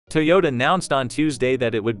Toyota announced on Tuesday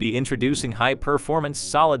that it would be introducing high-performance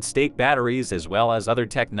solid-state batteries as well as other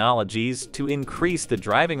technologies to increase the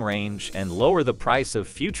driving range and lower the price of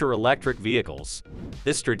future electric vehicles.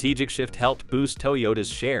 This strategic shift helped boost Toyota's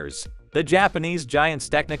shares. The Japanese giant's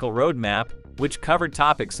technical roadmap, which covered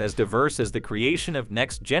topics as diverse as the creation of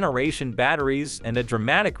next-generation batteries and a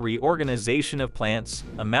dramatic reorganization of plants,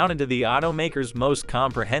 amounted to the automaker's most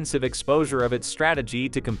comprehensive exposure of its strategy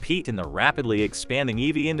to compete in the rapidly expanding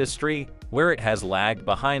EV industry, where it has lagged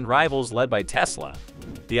behind rivals led by Tesla.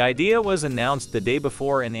 The idea was announced the day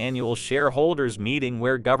before an annual shareholders meeting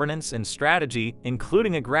where governance and strategy,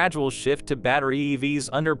 including a gradual shift to battery EVs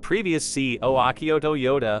under previous CEO Akio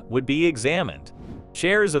Toyoda, would be examined.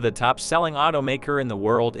 Shares of the top-selling automaker in the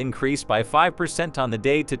world increased by 5% on the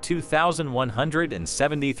day to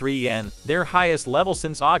 2,173 yen, their highest level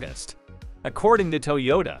since August. According to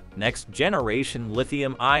Toyota, next-generation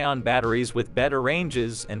lithium-ion batteries with better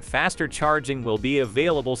ranges and faster charging will be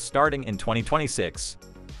available starting in 2026.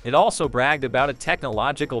 It also bragged about a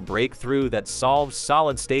technological breakthrough that solves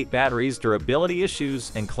solid-state batteries' durability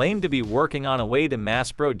issues and claimed to be working on a way to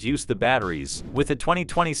mass-produce the batteries, with a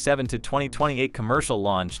 2027 to 2028 commercial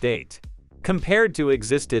launch date. Compared to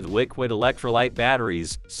existing liquid electrolyte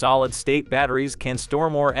batteries, solid-state batteries can store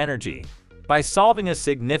more energy. By solving a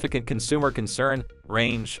significant consumer concern,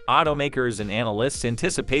 range, automakers and analysts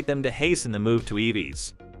anticipate them to hasten the move to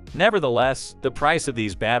EVs. Nevertheless, the price of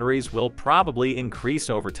these batteries will probably increase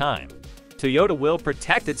over time. Toyota will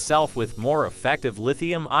protect itself with more effective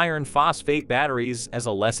lithium iron phosphate batteries as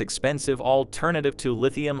a less expensive alternative to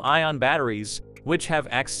lithium-ion batteries, which have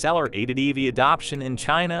accelerated EV adoption in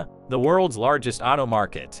China, the world's largest auto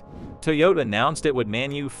market. Toyota announced it would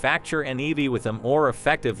manufacture an EV with a more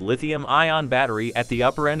effective lithium-ion battery at the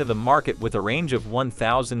upper end of the market with a range of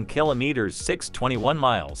 1,000 kilometers (621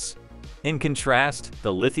 miles). In contrast,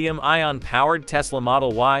 the lithium-ion-powered Tesla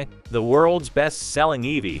Model Y, the world's best-selling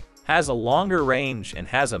EV, has a longer range and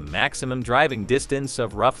has a maximum driving distance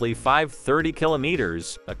of roughly 530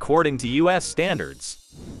 kilometers, according to US standards.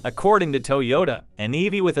 According to Toyota, an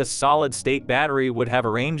EV with a solid-state battery would have a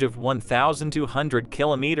range of 1,200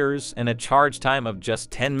 kilometers and a charge time of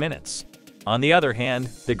just 10 minutes. On the other hand,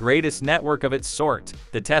 the greatest network of its sort,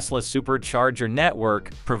 the Tesla Supercharger network,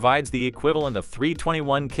 provides the equivalent of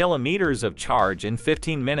 321 kilometers of charge in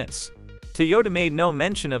 15 minutes. Toyota made no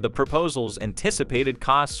mention of the proposal's anticipated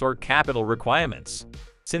costs or capital requirements.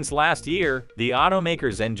 Since last year, the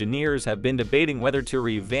automaker's engineers have been debating whether to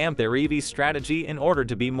revamp their EV strategy in order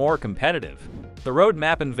to be more competitive. The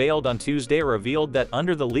roadmap unveiled on Tuesday revealed that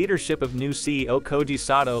under the leadership of new CEO Koji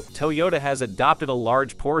Sato, Toyota has adopted a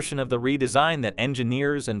large portion of the redesign that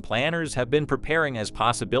engineers and planners have been preparing as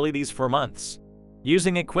possibilities for months.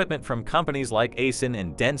 Using equipment from companies like Aisin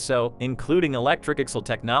and Denso, including electric axle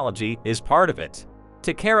technology, is part of it.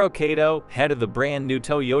 Takeru Kato, head of the brand-new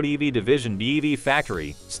Toyota EV division BEV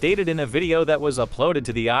Factory, stated in a video that was uploaded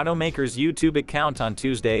to the automaker's YouTube account on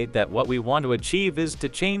Tuesday that what we want to achieve is to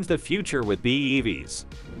change the future with BEVs.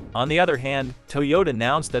 On the other hand, Toyota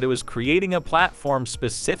announced that it was creating a platform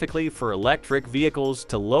specifically for electric vehicles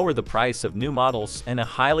to lower the price of new models and a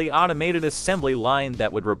highly automated assembly line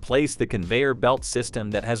that would replace the conveyor belt system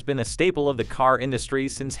that has been a staple of the car industry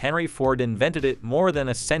since Henry Ford invented it more than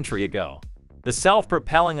a century ago. The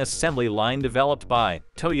self-propelling assembly line developed by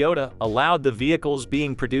Toyota allowed the vehicles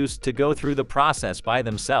being produced to go through the process by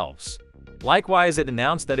themselves. Likewise, it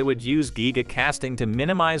announced that it would use giga-casting to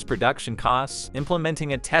minimize production costs,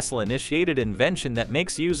 implementing a Tesla-initiated invention that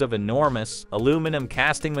makes use of enormous aluminum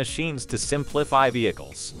casting machines to simplify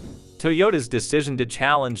vehicles. Toyota's decision to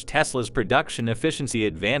challenge Tesla's production efficiency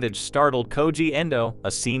advantage startled Koji Endo,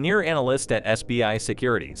 a senior analyst at SBI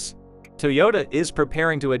Securities. Toyota is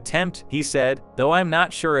preparing to attempt, he said, though I'm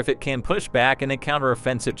not sure if it can push back in a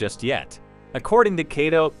counteroffensive just yet. According to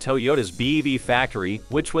Kato, Toyota's BEV factory,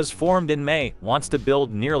 which was formed in May, wants to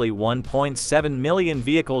build nearly 1.7 million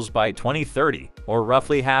vehicles by 2030, or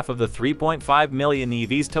roughly half of the 3.5 million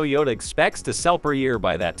EVs Toyota expects to sell per year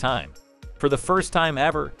by that time. For the first time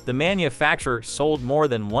ever, the manufacturer sold more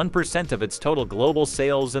than 1% of its total global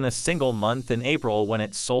sales in a single month in April when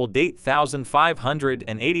it sold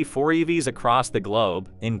 8,584 EVs across the globe,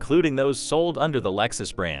 including those sold under the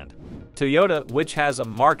Lexus brand. Toyota, which has a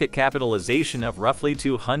market capitalization of roughly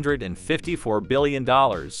 $254 billion,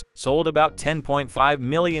 sold about 10.5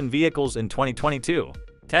 million vehicles in 2022.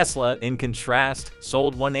 Tesla, in contrast,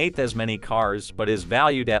 sold 1/8 as many cars but is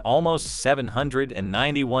valued at almost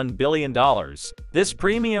 $791 billion. This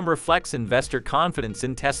premium reflects investor confidence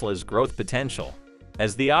in Tesla's growth potential.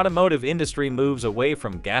 As the automotive industry moves away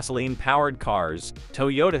from gasoline-powered cars,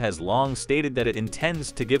 Toyota has long stated that it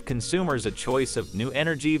intends to give consumers a choice of new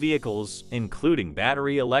energy vehicles, including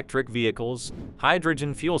battery electric vehicles,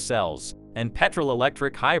 hydrogen fuel cells, and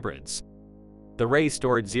petrol-electric hybrids. The race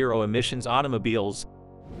toward zero-emissions automobiles.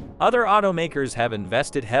 Other automakers have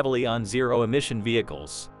invested heavily on zero-emission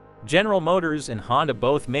vehicles. General Motors and Honda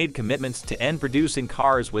both made commitments to end producing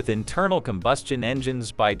cars with internal combustion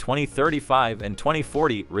engines by 2035 and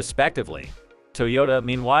 2040, respectively. Toyota,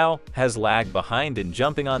 meanwhile, has lagged behind in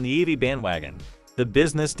jumping on the EV bandwagon. The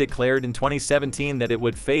business declared in 2017 that it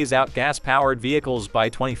would phase out gas-powered vehicles by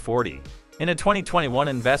 2040. In a 2021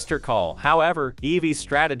 investor call, however, EV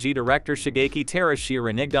strategy director Shigeaki Terashi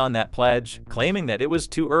reneged on that pledge, claiming that it was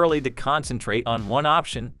too early to concentrate on one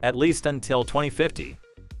option, at least until 2050.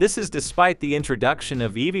 This is despite the introduction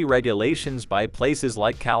of EV regulations by places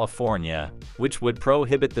like California, which would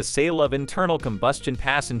prohibit the sale of internal combustion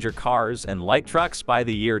passenger cars and light trucks by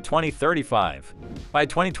the year 2035. By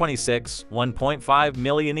 2026, 1.5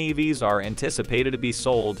 million EVs are anticipated to be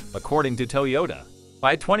sold, according to Toyota.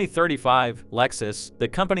 By 2035, Lexus, the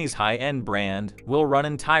company's high-end brand, will run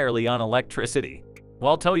entirely on electricity.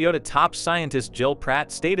 While Toyota top scientist Jill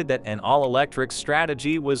Pratt stated that an all-electric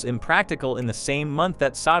strategy was impractical in the same month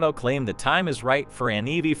that Sato claimed the time is right for an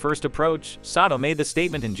EV-first approach, Sato made the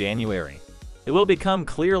statement in January. It will become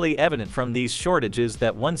clearly evident from these shortages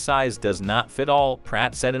that one size does not fit all,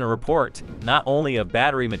 Pratt said in a report, not only of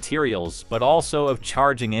battery materials but also of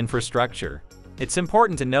charging infrastructure. It's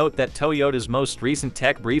important to note that Toyota's most recent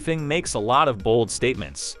tech briefing makes a lot of bold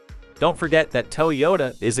statements. Don't forget that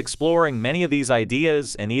Toyota is exploring many of these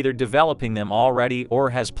ideas and either developing them already or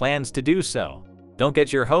has plans to do so. Don't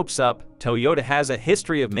get your hopes up. Toyota has a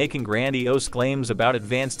history of making grandiose claims about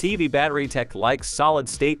advanced EV battery tech like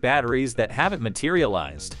solid-state batteries that haven't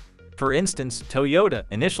materialized. For instance, Toyota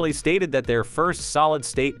initially stated that their first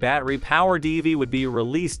solid-state battery-powered EV would be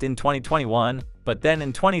released in 2021, but then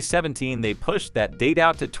in 2017 they pushed that date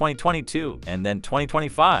out to 2022 and then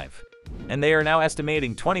 2025. And they are now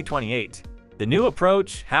estimating 2028. The new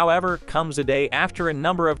approach, however, comes a day after a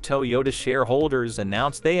number of Toyota shareholders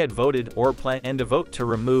announced they had voted or plan to vote to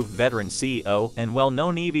remove veteran CEO and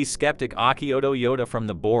well-known EV skeptic Akio Toyoda from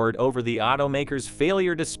the board over the automaker's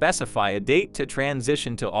failure to specify a date to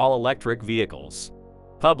transition to all-electric vehicles.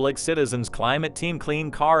 Public Citizens Climate Team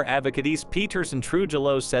Clean Car advocate East Peterson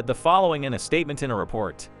Trujillo said the following in a statement in a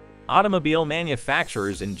report. Automobile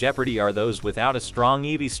manufacturers in jeopardy are those without a strong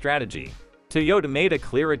EV strategy. Toyota made a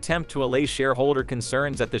clear attempt to allay shareholder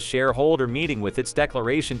concerns at the shareholder meeting with its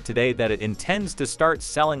declaration today that it intends to start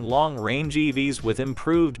selling long-range EVs with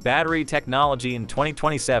improved battery technology in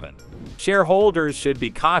 2027. Shareholders should be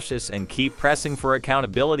cautious and keep pressing for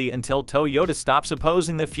accountability until Toyota stops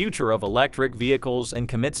opposing the future of electric vehicles and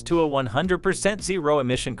commits to a 100%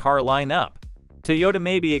 zero-emission car lineup. Toyota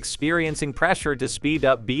may be experiencing pressure to speed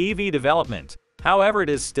up BEV development. However, it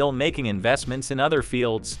is still making investments in other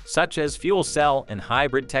fields, such as fuel cell and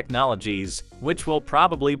hybrid technologies, which will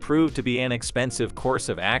probably prove to be an expensive course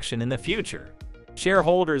of action in the future.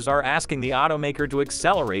 Shareholders are asking the automaker to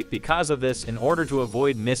accelerate because of this in order to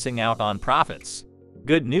avoid missing out on profits.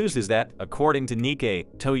 Good news is that, according to Nikkei,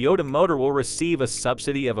 Toyota Motor will receive a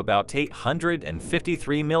subsidy of about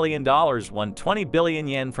 $853 million, 120 billion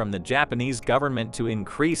yen from the Japanese government to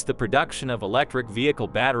increase the production of electric vehicle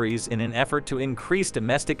batteries in an effort to increase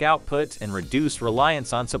domestic output and reduce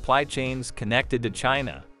reliance on supply chains connected to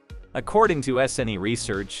China. According to SNE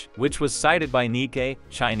Research, which was cited by Nikkei,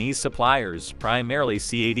 Chinese suppliers, primarily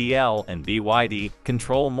CATL and BYD,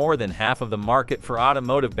 control more than half of the market for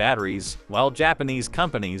automotive batteries, while Japanese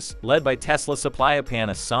companies, led by Tesla supplier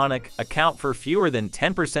Panasonic, account for fewer than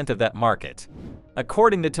 10% of that market.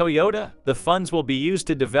 According to Toyota, the funds will be used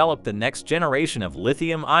to develop the next generation of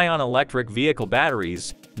lithium-ion electric vehicle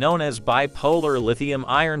batteries, known as bipolar lithium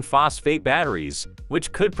iron phosphate batteries,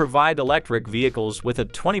 which could provide electric vehicles with a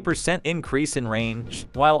 20% increase in range,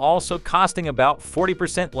 while also costing about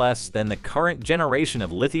 40% less than the current generation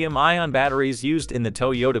of lithium-ion batteries used in the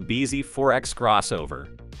Toyota bZ4X crossover.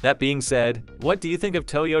 That being said, what do you think of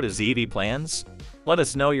Toyota's EV plans? Let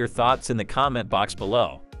us know your thoughts in the comment box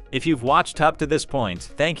below. If you've watched up to this point,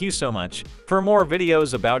 thank you so much. For more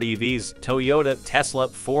videos about EVs, Toyota, Tesla,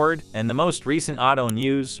 Ford, and the most recent auto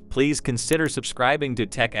news, please consider subscribing to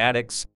Tech Addicts.